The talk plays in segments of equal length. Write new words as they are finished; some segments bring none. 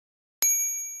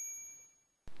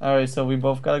Alright, so we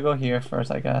both gotta go here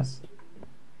first, I guess.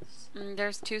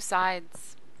 There's two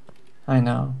sides. I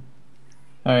know.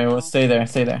 Alright, No. well, stay there.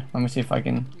 Stay there. Let me see if I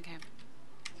can Okay.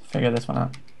 figure this one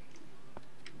out.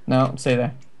 No, stay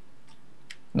there.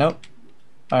 Nope.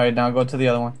 Alright, now go to the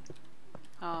other one.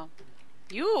 Oh.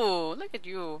 You! Look at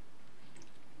you.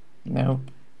 Nope.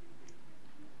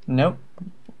 Nope.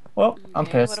 Well, I'm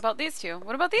Okay, pissed. what about these two?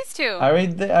 What about these two? I already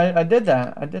did, I did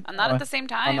that. I did. Not at the same Oh,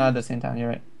 time? not at the same time. You're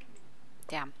right.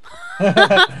 Damn.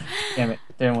 Damn it.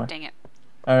 Didn't work. Dang it.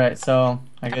 Alright, so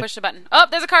I I guess. pushed the button. Oh,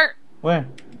 there's a cart! Where?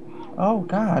 Oh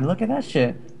god, look at that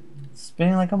shit.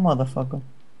 Spinning like a motherfucker.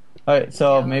 Alright,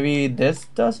 so Yeah. maybe this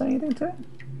does anything to it?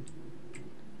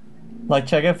 Like,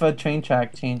 check if a train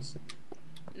track changed.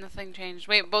 Nothing changed.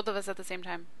 Wait, both of us at the same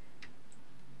time.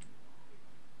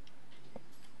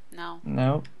 No.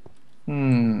 Nope.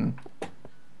 Hmm.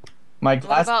 My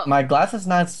about- glass is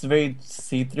not very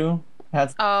see-through.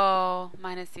 Has Oh,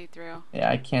 mine is see-through. yeah,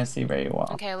 I can't see very well.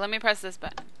 Okay, let me press this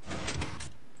button.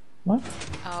 What?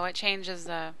 Oh, it changes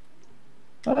the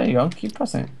Oh, there you go. Keep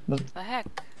pressing it. heck.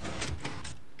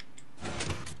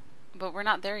 But we're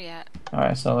not there yet.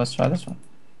 Alright, so let's try this one.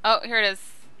 Oh, here it is.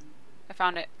 I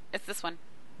found it. It's this one.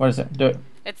 What is it? Do it.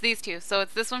 It's these two. So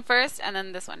it's this one first and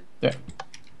then this one. Do it.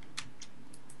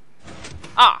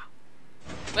 Ah!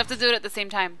 We have to do it at the same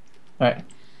time. Alright.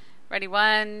 Ready?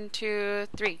 1, 2,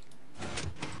 3.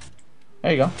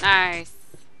 There you go. Nice.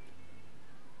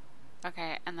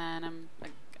 Okay, and then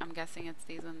I'm guessing it's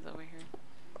these ones over here.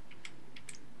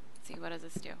 Let's see, what does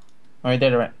this do? Alright,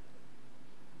 did it right.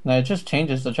 No, it just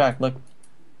changes the track. Look.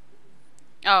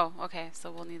 Oh, okay, so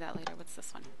we'll need that later. What's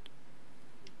this one?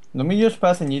 Let me just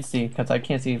press and you see, because I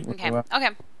can't see. Okay, Well. okay.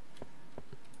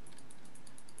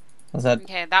 Is that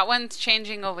Okay, that one's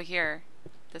changing over here.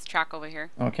 This track over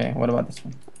here. okay? What about this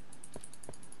one?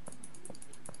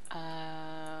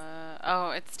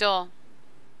 Oh, it's still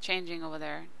changing over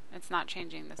there. It's not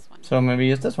changing this one. So maybe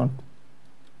it's this one.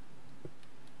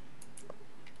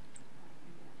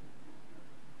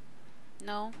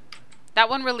 No. That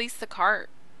one released the cart.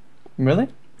 Really?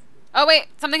 Oh, wait,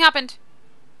 something happened.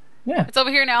 Yeah. It's over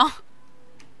here now.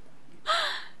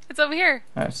 It's over here.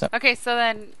 Alright, so Okay, so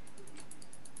then...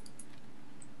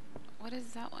 What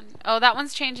is that one? Oh, that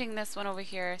one's changing this one over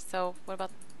here. So, what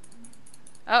about...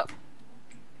 Oh,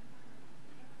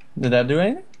 did that do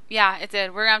anything? yeah, it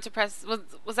did. We're gonna have to press...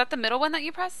 Was that the middle one that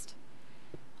you pressed?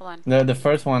 Hold on. The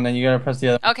first one, then you gotta press the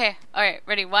other. Okay, alright,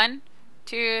 ready? 1,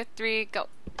 2, 3, go.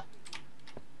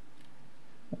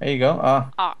 There you go.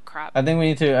 Oh, crap. I think we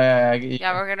need to.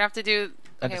 Yeah, we're gonna have to do...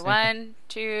 At the Okay, same 1,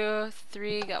 2,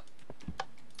 3, go. There you go.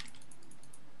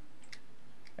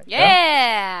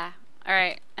 Yeah!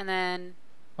 Alright, and then...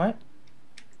 What?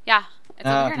 Yeah, it's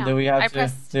over here now. Do we have I to?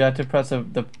 pressed... Do we have to press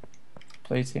the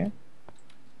place here?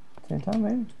 Same time,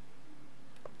 maybe.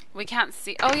 We can't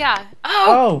see... Oh, yeah. Oh!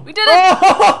 Oh! We did it!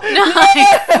 Oh! Nice!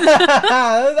 Yeah!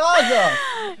 That's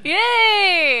awesome!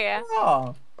 Yay!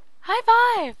 Oh! High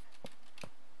five!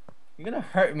 You're gonna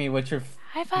hurt me with your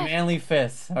High five! manly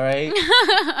fists, alright?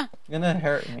 You're gonna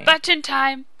hurt me. Button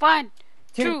time! 1,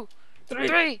 2, 3,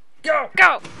 3, go!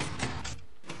 go!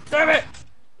 Damn it!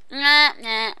 Nah,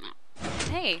 nah.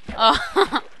 Hey. Oh.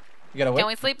 You gotta wait. Can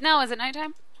we sleep now? Is it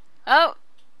nighttime? Oh!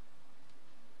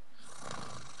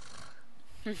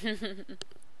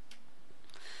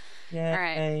 Yeah.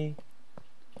 Alright.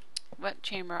 What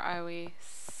chamber are we?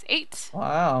 8?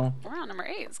 Wow. We're on number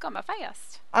 8. It's gone by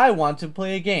fast. I want to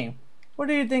play a game. What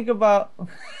do you think about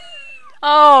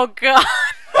Oh, God.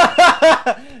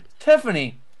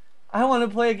 Tiffany? I want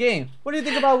to play a game. What do you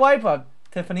think about Wipeout,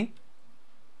 Tiffany?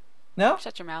 No?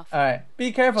 Shut your mouth. Alright.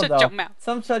 Be careful Shut though. your mouth.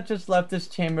 Some such just left this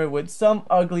chamber with some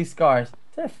ugly scars.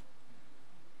 Tiff.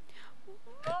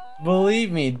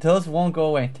 Believe me, those won't go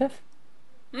away. Tiff.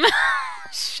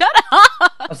 Shut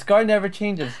up! A scar never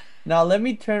changes. Now let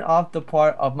me turn off the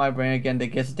part of my brain again that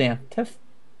gets damn. Tiff.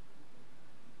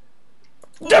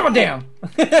 Damn!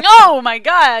 Oh my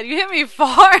God! You hit me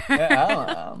far. Yeah, I don't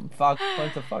know. Fuck,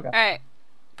 punch the fuck out. All right.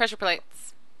 Pressure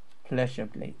plates. Pleasure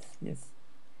plates. Yes.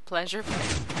 Pleasure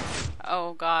plates.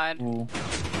 Oh God. Ooh.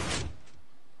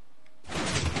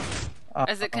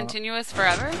 Is it continuous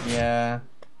forever? Yeah.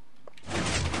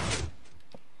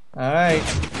 Alright.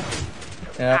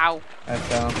 Yeah. Ow. I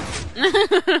fell.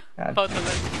 God. Both of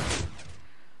them.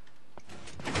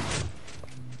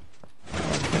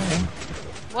 Okay.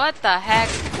 What the heck?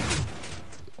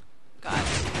 God,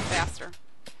 faster.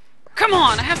 Come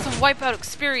on, I have some wipeout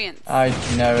experience. I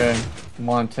never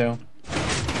want to.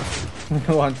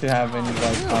 Want to have any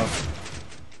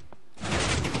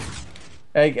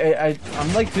like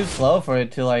I'm like too slow for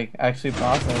it to like actually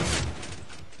process.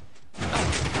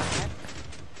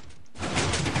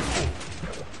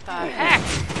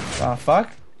 Oh,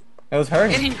 fuck? It was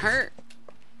hurting. Getting hurt.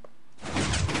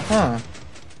 Huh.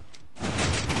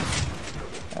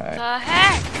 Alright. The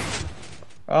heck?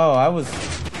 Oh, I was...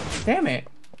 Damn it.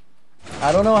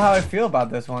 I don't know how I feel about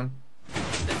this one.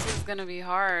 This is gonna be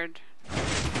hard.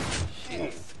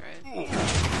 Jesus Christ.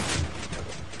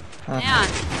 Huh. Man.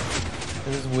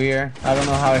 This is weird. I don't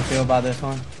know how I feel about this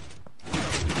one.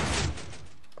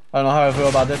 I don't know how I feel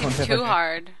about this one. It's too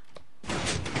hard.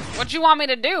 What you want me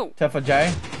to do? Tifa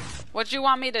J? What you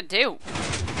want me to do? You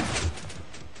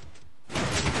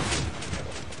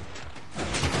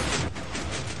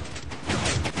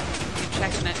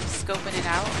checking it, scoping it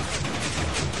out?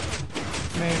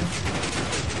 Maybe.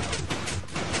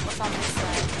 What's on this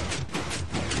side?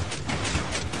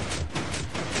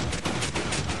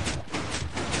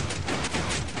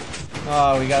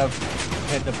 Oh, we gotta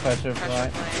hit the pressure Pressure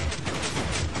plate. plate.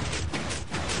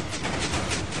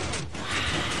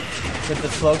 With the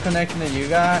slow connection that you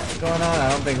got going on, I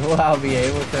don't think I'll be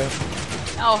able to.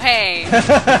 Oh, hey.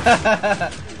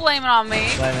 Blame it on me.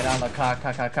 Blame it on the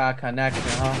connection,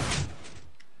 huh?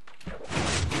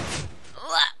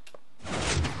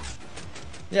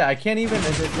 Yeah, I can't even,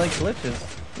 it's like glitches.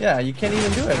 Yeah, you can't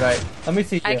even do it right. Let me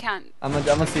see you. I can't. I'm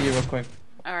gonna see you real quick.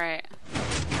 Alright.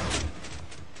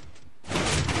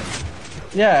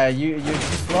 Yeah, you're too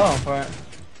slow for it.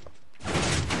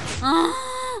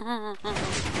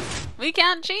 We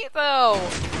can't cheat though.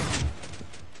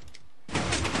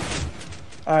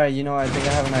 Alright, you know what? I think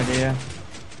I have an idea.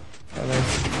 For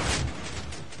this.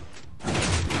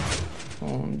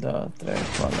 1, 2, 3,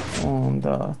 4. 1,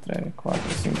 2, 3, 4,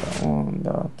 5. 1,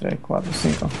 2, 3, 4,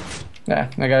 5. Yeah,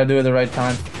 I gotta do it the right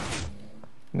time.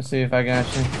 Let me see if I can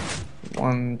actually.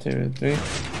 1, 2, 3.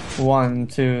 1,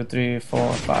 2, 3,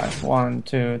 4, 5. 1,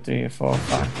 2, 3, 4,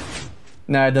 5.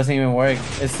 No, it doesn't even work.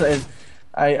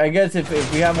 I guess if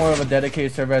we have more of a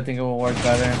dedicated server, I think it will work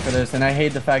better for this. And I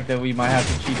hate the fact that we might have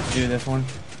to cheat to do this one.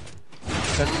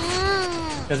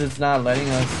 Because it's not letting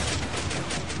us.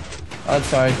 Oh,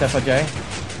 sorry, Stefa J.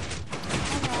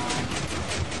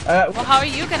 Well, how are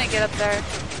you gonna get up there?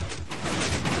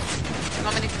 You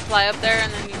want me to fly up there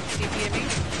and then you TP to me?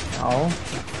 No.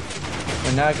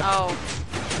 We're not gonna. Oh.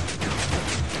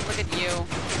 Look at you.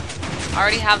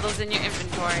 Already have those in your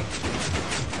inventory.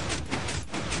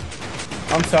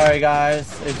 I'm sorry,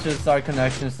 guys. It's just our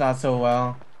connection's not so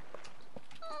well.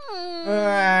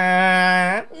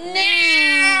 I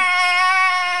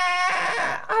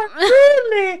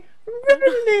really,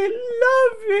 really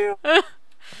love you.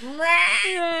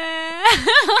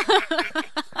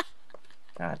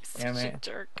 God damn Such a it.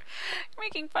 jerk. You're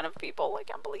making fun of people. I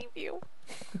can't believe you.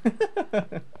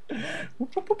 Yay.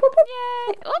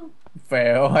 Oh.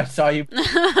 Fail. I saw you.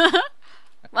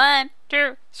 1,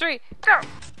 2, 3, go!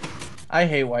 I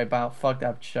hate Wipeout. Fuck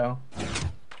that show.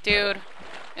 Dude,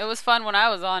 it was fun when I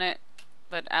was on it,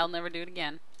 but I'll never do it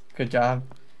again. Good job.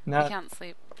 I can't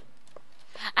sleep.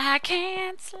 I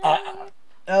can't sleep. That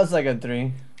was like a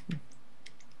 3.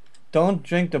 Don't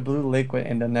drink the blue liquid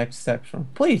in the next section.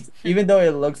 Please. Even though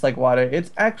it looks like water,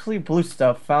 it's actually blue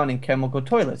stuff found in chemical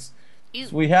toilets.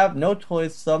 So we have no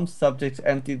choice. Some subjects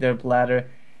emptied their bladder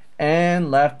and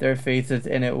left their faces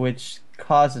in it, which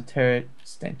caused a terrible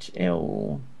stench.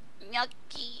 Ew.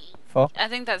 Yucky. Fuck. I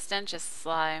think that stench is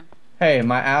slime. Hey,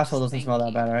 my asshole doesn't smell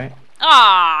that bad, right?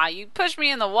 Ah, you pushed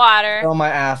me in the water. Oh, my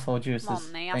asshole juices. All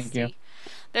nasty. Thank you.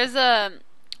 There's a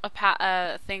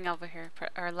thing over here,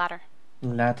 or ladder. It's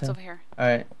Ladder. over here.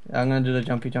 Alright, I'm gonna do the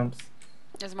jumpy jumps.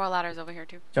 There's more ladders over here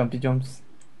too. Jumpy jumps.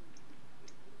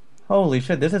 Holy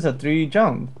shit, this is a 3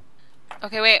 jump.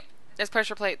 Okay, wait. There's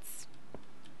pressure plates.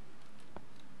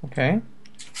 Okay.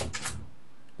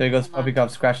 There goes Hold on. Puppy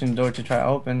Cop scratching the door to try to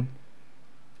open.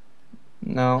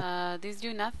 No. These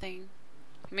do nothing.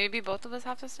 Maybe both of us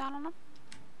have to stand on them?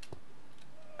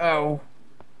 Oh.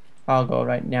 I'll go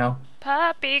right now.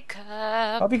 Puppy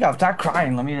Cup. Puppy Cop, stop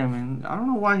crying. Let me in. I don't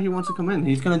know why he wants to come in.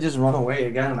 He's gonna just run away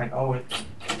again. Like, oh, wait.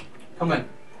 Come in.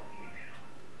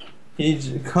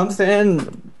 He comes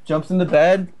in, jumps in the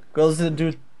bed, goes to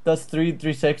does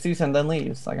 360s, and then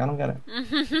leaves. Like, I don't get it.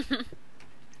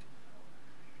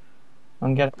 I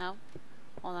don't get it. No?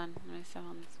 Hold on. Let me step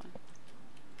on this one.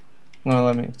 No,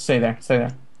 let me. Stay there. Stay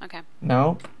there. Okay.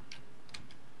 Nope.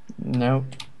 Nope.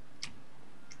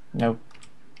 Nope.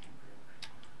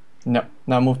 No.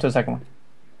 Now move to the second one.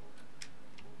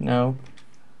 No.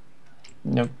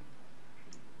 Nope.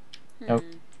 Nope.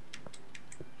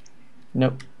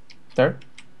 Nope. Third.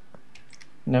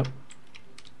 Nope.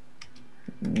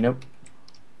 Nope.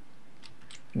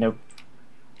 Nope.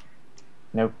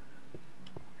 Nope.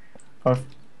 Fourth.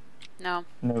 No.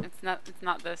 Nope. It's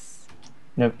not this.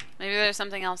 Nope. Maybe there's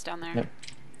something else down there. Nope.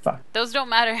 Fuck. Those don't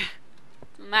matter.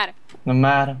 Don't matter. No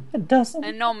matter. It doesn't.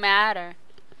 It no matter.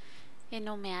 It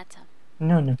no matter.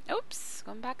 No. Oops,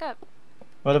 going back up.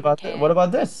 What about Okay. what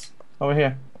about this? Over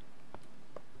here.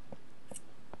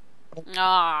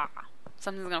 Ah,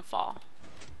 something's gonna fall.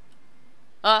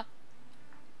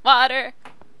 Water.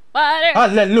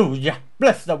 Hallelujah.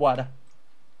 Bless the water.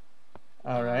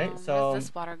 Alright, so... Where's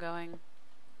this water going?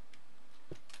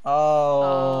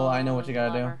 Oh, I know what you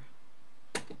gotta water.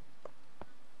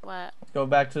 What? do. Go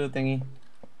back to the thingy.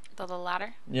 The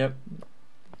ladder? Yep.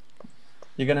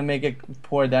 You're gonna make it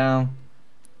pour down.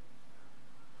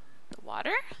 The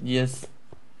water? Yes.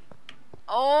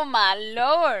 Oh my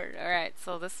lord! Alright,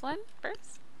 so this one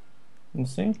first.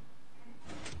 Let's see.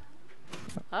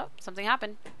 Oh, something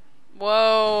happened.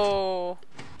 Whoa!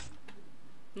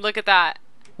 Look at that.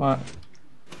 What?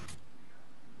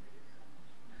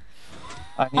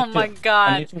 Oh my god.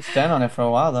 I need to stand on it for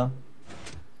a while though.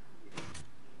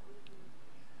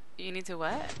 You need to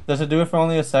what? Does it do it for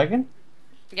only a second?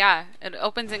 Yeah, it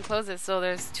opens and closes, so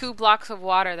there's 2 blocks of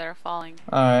water that are falling.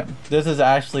 Alright, this is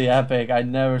actually epic. I've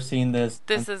never seen this.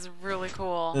 This is really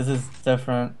cool. This is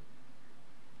different.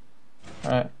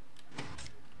 Alright.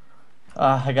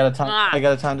 I gotta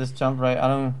time this jump right.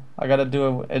 I gotta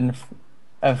do it in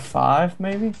F5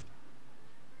 maybe?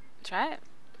 Try it.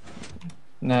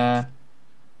 Nah.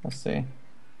 Let's see.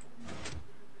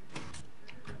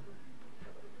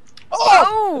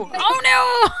 Oh! Oh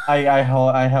no!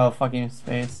 I held fucking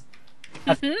space.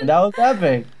 That was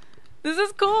epic. This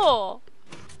is cool.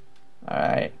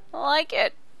 Alright. I like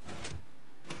it.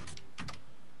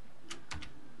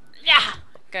 Yeah!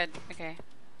 Good. Okay.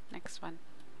 Next one.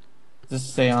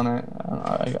 Just stay on it.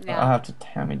 Yeah. I'll have to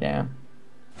hand me down.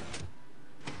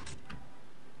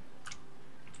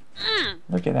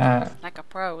 Look at that. Like a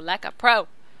pro. Like a pro.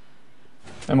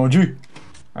 MOG.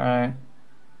 Alright.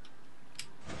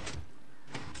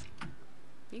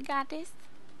 You got this.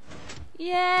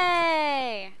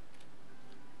 Yay!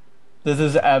 This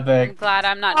is I'm epic. glad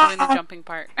I'm not doing the jumping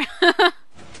part.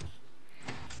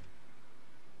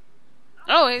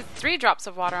 Oh, it's 3 drops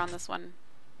of water on this one.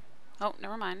 Oh,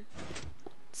 never mind.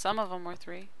 Some of them were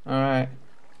 3. Alright.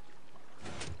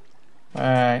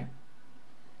 Alright.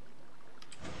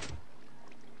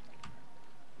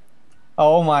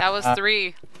 Oh my That was god.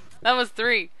 3. That was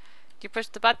 3. You push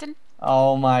the button?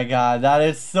 Oh my god, that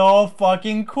is so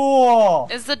fucking cool!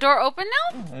 Is the door open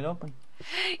now? It opened.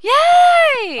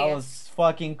 Yay! That was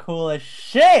fucking cool as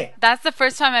shit! That's the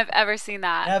first time I've ever seen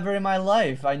that. Never in my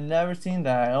life. I never seen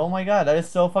that. Oh my god, that is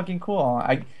so fucking cool.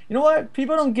 You know what?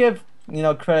 People don't give,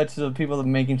 credit to the people that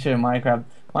making shit in Minecraft.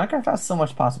 Minecraft has so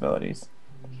much possibilities.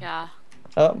 Yeah.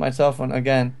 Oh, my cell phone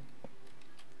again.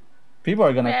 People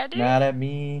are gonna Ready? get mad at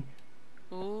me.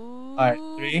 Ooh, Alright,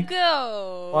 3.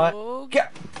 Go. What?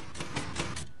 Get.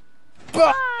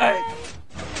 Bye.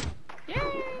 Yay.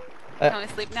 Can we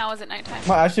sleep now? Is it nighttime?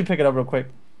 I should pick it up real quick.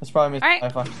 That's probably Mr. Alright.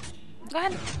 Slyfox. Go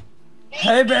ahead.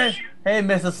 Hey, babe. Hey,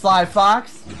 Mr.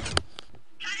 Slyfox.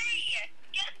 Hi!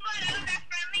 Guess what? I was at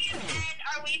Friendly's and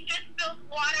our waitress spilled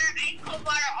water, ice cold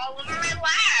water all over my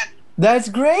lap. That's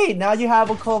great. Now you have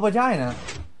a cold vagina.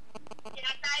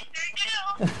 Yes, I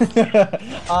sure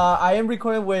do. I am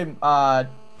recording with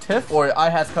Tiff or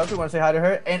iHasCupquake. Want to say hi to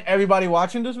her and everybody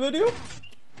watching this video?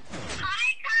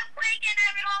 Hi, Cupquake and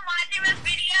everyone watching this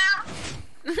video.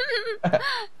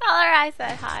 Tell her I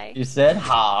said hi. You said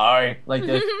hi like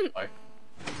this. Hi.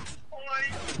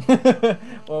 Or,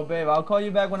 Well, babe, I'll call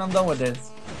you back when I'm done with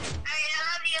this. I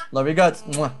love you. Love your guts.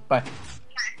 Mwah. Bye.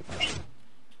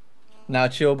 Now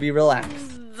she'll be relaxed.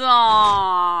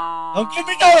 Aww. Don't give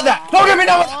me none of that. Don't give me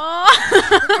none of that.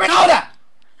 Don't give me none of that.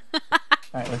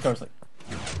 All right, let's go to sleep.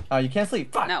 Oh, you can't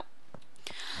sleep. Fuck. No.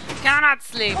 Cannot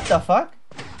sleep. What the fuck?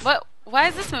 What? Why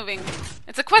is this moving?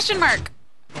 It's a question mark.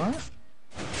 What?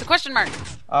 It's a question mark.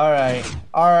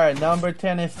 Alright, number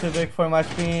 10 is too big for my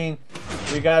screen.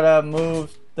 We gotta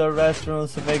move the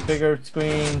restrooms to make bigger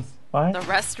screens. What? The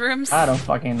restrooms. I don't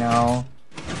fucking know.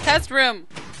 Test room.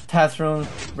 Test room,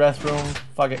 restroom,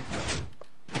 fuck it.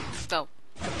 Go.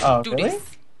 Oh, Do really?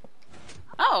 this.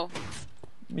 Oh.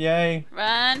 Yay.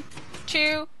 1,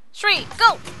 2, 3,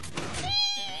 go.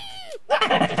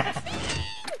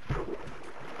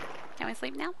 Can we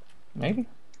sleep now? Maybe.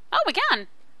 Oh, we can.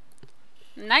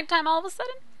 Nighttime all of a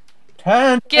sudden?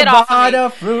 Turn Get off of me. the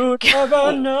fruit of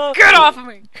another. Get off of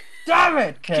me! Damn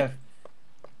it, Kev.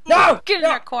 No! Get in no.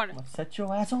 that corner. I'll set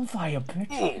your ass on fire,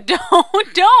 bitch. Don't!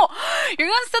 You're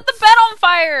gonna set the bed on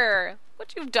fire!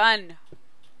 What you've done?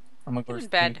 I'm gonna go Get to in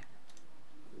bed.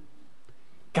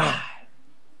 sleep. God.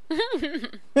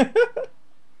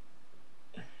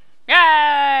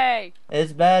 Yay!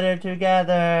 It's better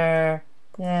together.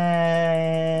 Yay!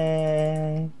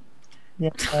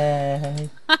 Yay!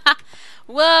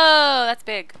 Whoa, that's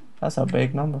big. That's a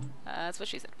big number. That's what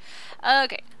she said.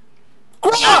 Okay.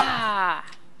 Ah!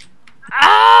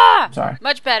 Ah! Sorry.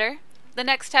 Much better. The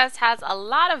next test has a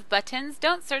lot of buttons.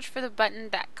 Don't search for the button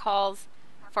that calls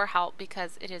for help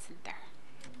because it isn't there.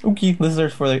 Okay, let's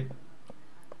search for the.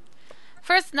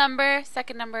 First number,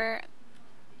 second number,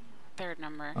 third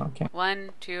number. Okay. 1,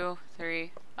 2,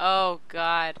 3. Oh,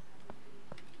 God.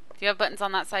 Do you have buttons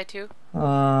on that side, too?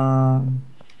 Um.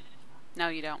 No,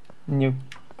 you don't. You.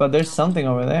 But there's something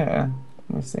over there.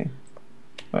 Let me see.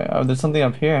 Wait. Oh, there's something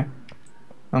up here.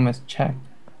 I must check.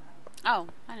 Oh,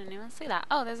 I didn't even see that.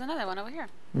 Oh, there's another one over here.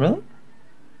 Really?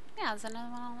 Yeah, there's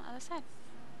another one on the other side.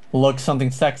 Look,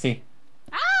 something sexy.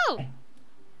 Oh!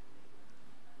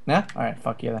 Yeah. All right.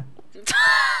 Fuck you then.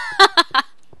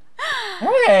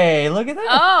 Hey, look at that.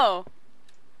 Oh!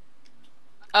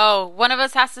 Oh, one of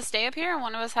us has to stay up here and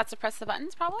one of us has to press the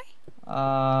buttons, probably?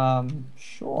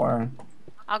 Sure.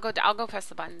 I'll go press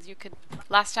the buttons. You could.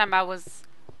 Last time I was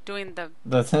doing the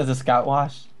The scout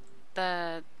wash.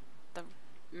 the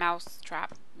mouse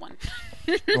trap one.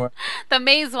 Sure. The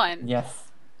maze one. Yes.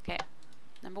 Okay.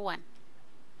 Number 1.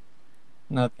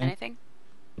 Nothing. Anything?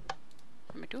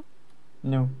 Number 2?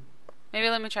 No. Maybe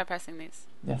let me try pressing these.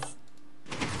 Yes.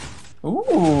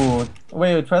 Ooh.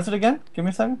 Wait, press it again. Give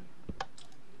me a second.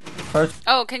 First.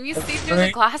 Oh, can you see through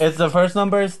the glass? It's the first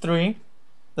number is 3.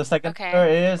 The second Okay. number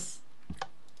is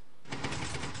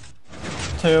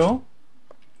 2.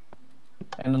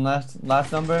 And the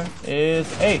last number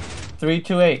is 8. 3,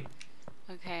 2, 8.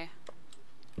 Okay.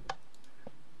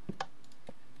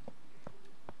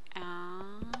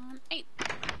 8.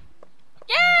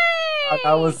 Yay!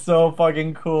 That was so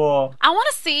fucking cool. I want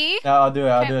to see. Yeah, I'll do it.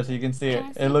 I'll Okay. do it so you can see it. Can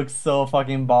I see? It looks so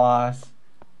fucking boss.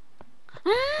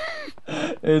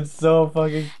 It's so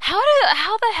fucking. How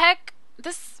the heck?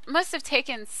 This must have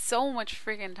taken so much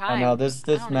freaking time. I know this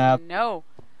I don't map. even know.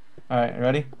 All right,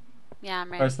 ready? Yeah,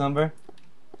 I'm ready. First number.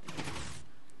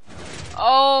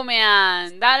 Oh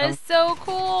man, that is so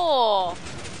cool.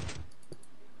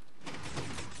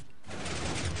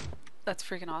 That's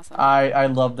freaking awesome. I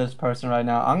love this person right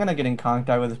now. I'm gonna get in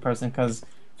contact with this person because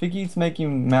if he keeps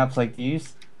making maps like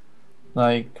these,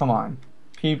 like, come on,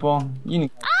 people, you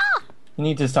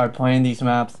need to start playing these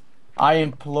maps. I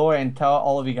implore and tell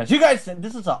all of you guys. You guys,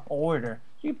 this is an order.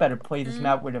 You better play this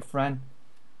map with a friend.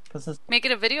 Cause it's, Make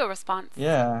it a video response.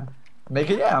 yeah, make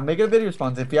it a video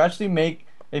response. If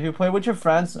you play with your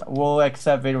friends, we'll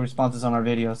accept video responses on our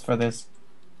videos for this.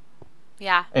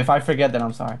 Yeah. If I forget, then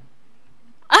I'm sorry.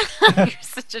 You're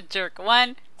such a jerk.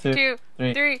 1, 2,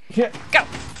 3, Yeah. go.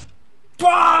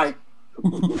 Bye.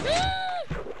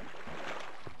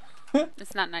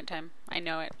 It's not nighttime. I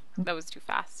know it. That was too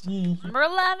fast. Hmm. Number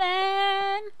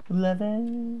 11.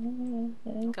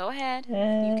 11. Go ahead.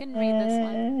 You can read this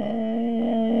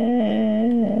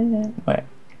one. Wait.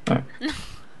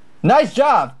 Nice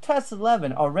job! Test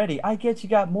 11 already. I guess you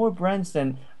got more brains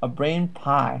than a brain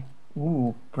pie.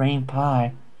 Ooh, brain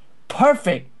pie.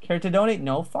 Perfect! Care to donate?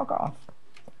 No, fuck off.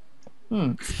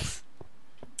 Let's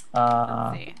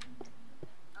see.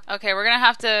 Okay, we're gonna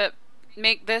have to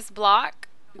make this block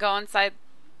go inside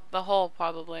the hole,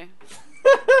 probably.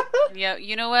 Yeah,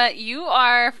 you know what? You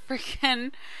are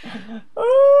freaking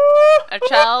a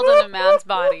child in a man's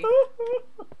body.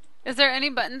 Is there any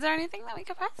buttons or anything that we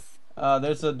could press?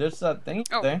 There's a thing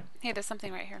Oh, there. hey, there's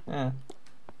something right here. Yeah.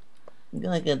 I'm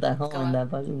gonna get that hole Go in up.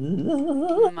 that button.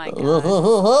 Oh my god.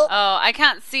 Oh, I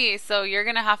can't see, so you're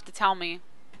gonna have to tell me.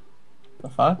 The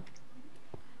fuck?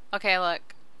 Okay, look.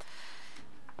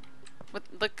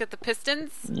 Look at the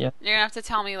pistons. Yeah. You're gonna have to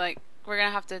tell me, like, we're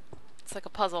gonna have to. It's like a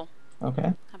puzzle.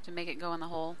 Okay. Have to make it go in the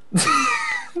hole.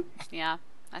 Yeah,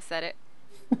 I said it.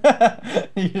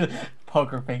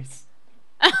 Poker face.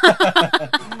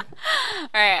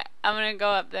 Alright, I'm gonna go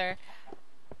up there.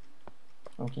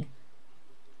 Okay.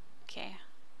 Okay.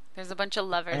 There's a bunch of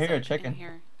levers I hear a in chicken.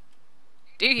 here.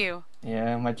 Do you?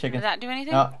 Yeah, my chicken. Does that do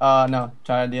anything? No, no.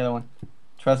 Try the other one.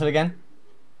 Press it again.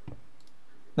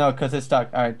 No, cause it's stuck.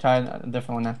 All right, try a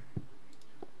different one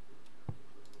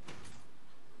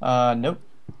now. Nope.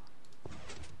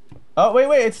 Oh wait,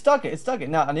 it's stuck. It's stuck.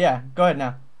 No, yeah. Go ahead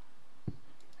now.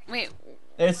 Wait,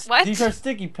 It's What? These are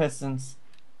sticky pistons.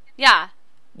 yeah.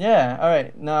 Yeah. All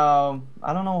right. Now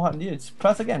I don't know what. Dude,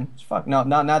 press again. Fuck. No,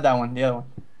 not that one. The other one.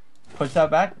 Push that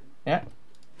back. Yeah.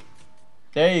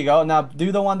 There you go. Now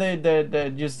do the one that you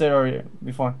just did earlier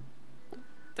before.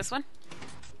 This one?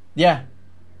 Yeah.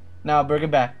 Now bring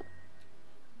it back.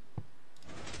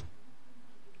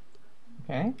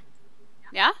 Okay.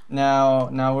 Yeah? Now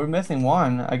we're missing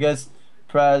one. I guess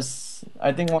press.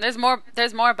 I think one. There's more.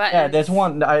 There's more buttons. Yeah, there's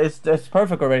one. It's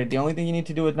perfect already. The only thing you need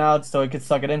to do is now so it can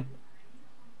suck it in.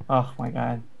 Oh my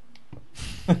god.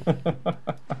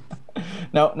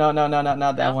 No, no, no, no, no,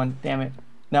 not that No? one. Damn it.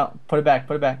 No, put it back.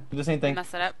 Put it back. Do the same thing.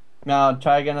 Mess it up. Now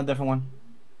try again a different one.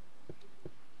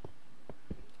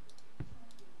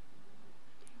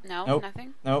 No, Nope.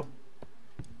 nothing. Nope.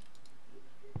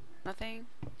 Nothing.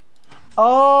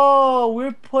 Oh,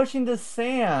 we're pushing the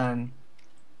sand.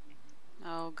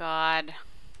 Oh God.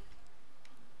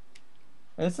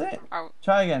 Is it? Are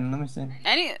Try again. Let me see.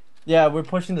 any? Yeah, we're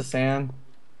pushing the sand.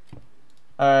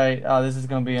 Alright, oh, this is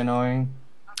gonna be annoying.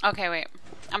 Okay, wait.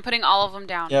 I'm putting all of them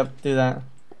down. Yep, do that.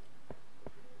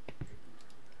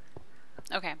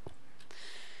 Okay.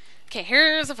 Okay,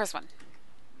 here's the first one.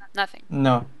 Nothing.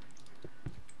 No.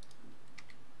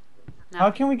 How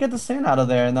Nothing. can we get the sand out of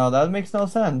there? No, that makes no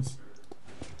sense.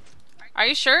 Are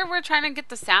you sure we're trying to get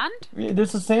the sand?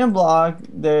 There's a sand block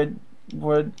there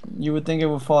where you would think it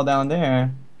would fall down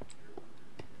there.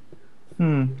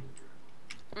 Not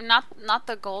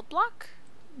the gold block?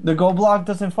 The gold block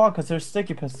doesn't fall because there's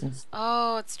sticky pistons.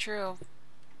 Oh, it's true.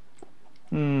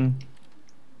 How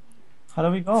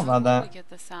do we go about We that? get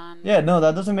the sand. Yeah, no,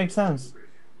 that doesn't make sense.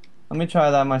 Let me try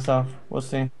that myself. We'll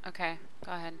see. Okay,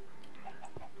 go ahead.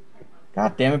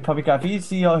 God damn it, Puppy Cop.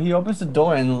 He opens the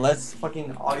door and lets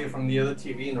fucking audio from the other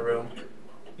TV in the room.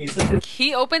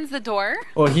 He opens the door.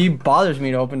 Well, he bothers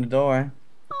me to open the door.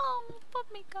 Oh, let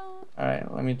me go.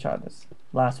 Alright, let me try this.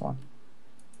 Last one.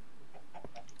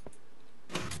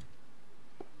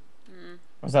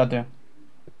 What's that do?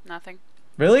 Nothing.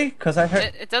 Really? Because I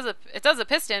heard... It does a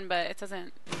piston, but it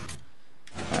doesn't.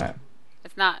 Alright.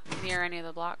 It's not near any of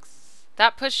the blocks.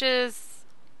 That pushes.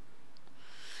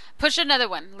 Push another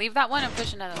one. Leave that one and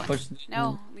push another one.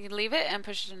 No, you leave it and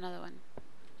push another one.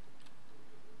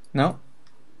 No?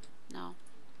 No.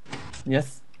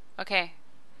 Yes? Okay.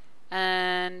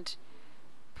 And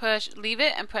leave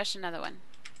it and push another one.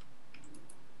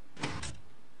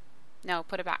 No,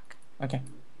 put it back. Okay.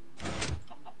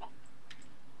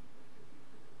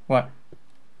 What?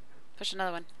 Push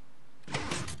another one.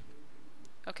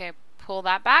 Okay, pull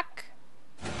that back.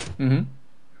 Mm-hmm.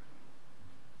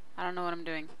 I don't know what I'm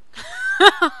doing.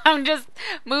 I'm just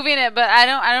moving it, but I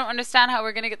don't understand how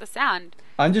we're gonna get the sand.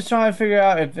 I'm just trying to figure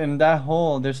out if in that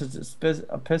hole there's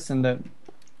a piston that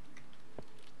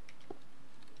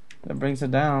brings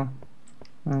it down.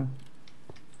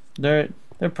 They're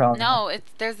probably No,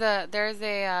 there's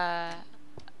a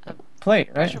plate,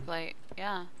 right? pressure plate.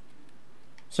 Yeah,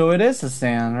 So it is the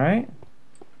sand, right?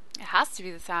 it has to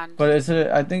be the sand. But is it?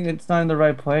 I think it's not in the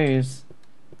right place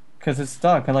because it's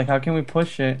stuck. Like, how can we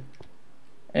push it?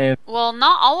 If Well,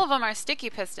 not all of them are sticky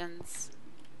pistons.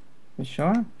 you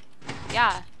sure?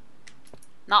 Yeah,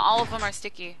 not all of them are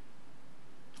sticky.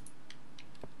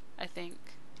 I think.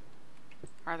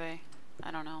 Are they? I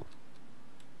don't know.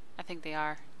 I think they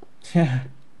are. Yeah.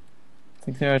 I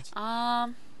think they're.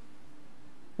 What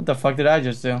the fuck did I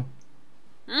just do?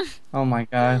 Oh my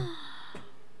god.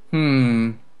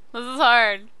 This is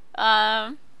hard.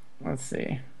 Let's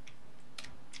see.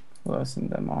 Listen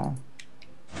them all.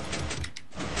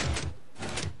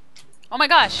 Oh my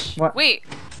gosh. What? Wait.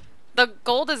 The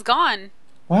gold is gone.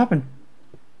 What happened?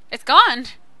 It's gone.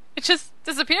 It just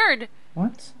disappeared.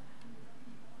 What?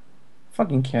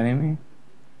 Fucking kidding me?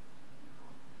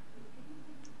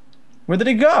 Where did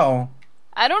it go?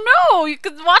 I don't know. You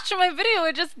could watch my video.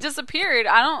 It just disappeared.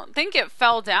 I don't think it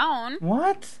fell down.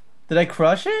 What? Did I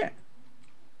crush it?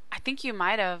 I think you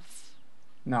might have.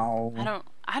 No.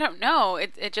 I don't know.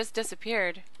 It just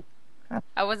disappeared. God.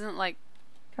 I wasn't like.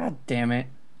 God damn it.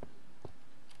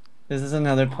 This is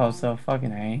another post though.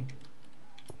 Fucking A.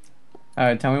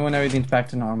 Alright, tell me when everything's back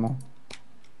to normal.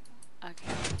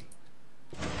 Okay.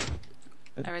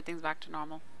 Everything's back to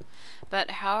normal.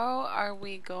 But how are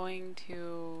we going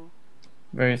to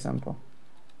Very simple.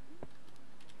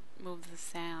 move the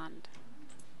sand?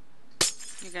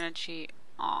 You're gonna cheat.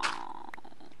 Aww.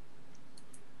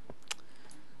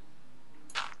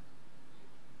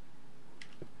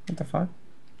 What the fuck?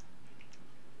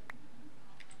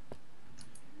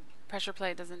 Pressure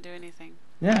plate doesn't do anything.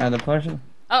 Yeah, the pleasure.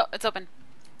 Oh, it's open.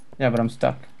 Yeah, but I'm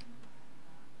stuck.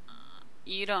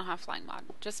 You don't have flying mod.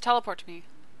 Just teleport to me.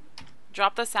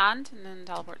 Drop the sand and then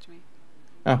teleport to me.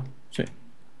 Oh, shit.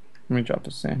 Let me drop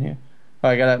the sand here. Oh,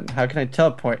 I gotta. How can I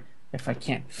teleport if I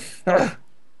can't?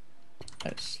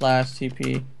 Right, slash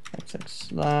TP XX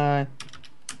slide.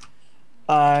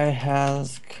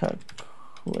 iHasCupquake.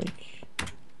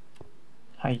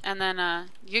 Hi. And then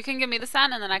you can give me the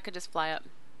sand and then I could just fly up.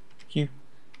 You.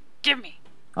 Give me.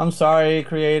 I'm sorry,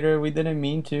 creator. We didn't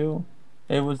mean to.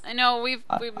 It was. I know we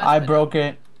I messed broke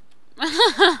it.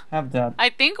 it. Have that. I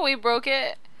think we broke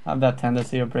it. Have that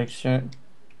tendency to break shit.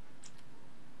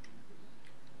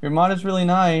 Your mod is really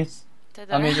nice.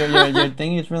 I mean, your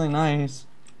thingy is really nice.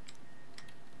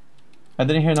 I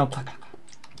didn't hear no clack.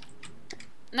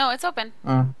 No, it's open.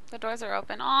 The doors are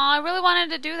open. Oh, I really wanted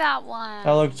to do that one.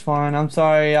 That looks fun. I'm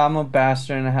sorry. I'm a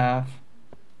bastard and a half.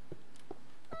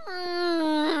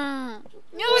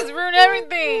 You always ruin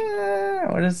everything.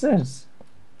 What is this?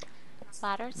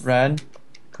 Ladders. Red.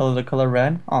 The color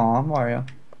red. Aw, Mario.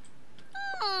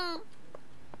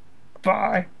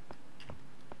 Bye.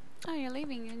 Oh, you're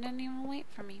leaving. You didn't even wait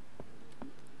for me.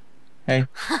 Hey.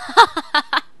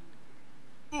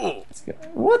 Let's go.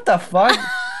 What the fuck?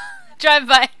 Drive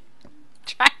by.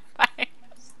 Drive by.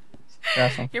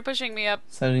 You're pushing me up.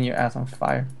 setting your ass on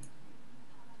fire.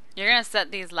 You're gonna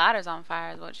set these ladders on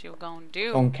fire is what you're gonna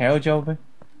do. Don't care, Joby.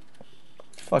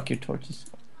 Fuck your torches.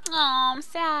 Oh, I'm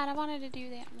sad. I wanted to do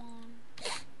that one.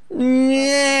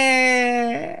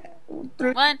 Yeah.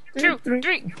 1, 2,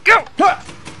 3, go! No!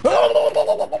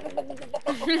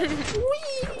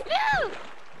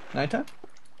 Nighttime?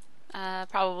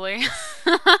 Probably.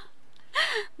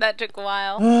 That took a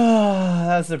while.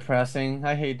 That's depressing.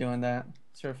 I hate doing that.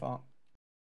 It's your fault.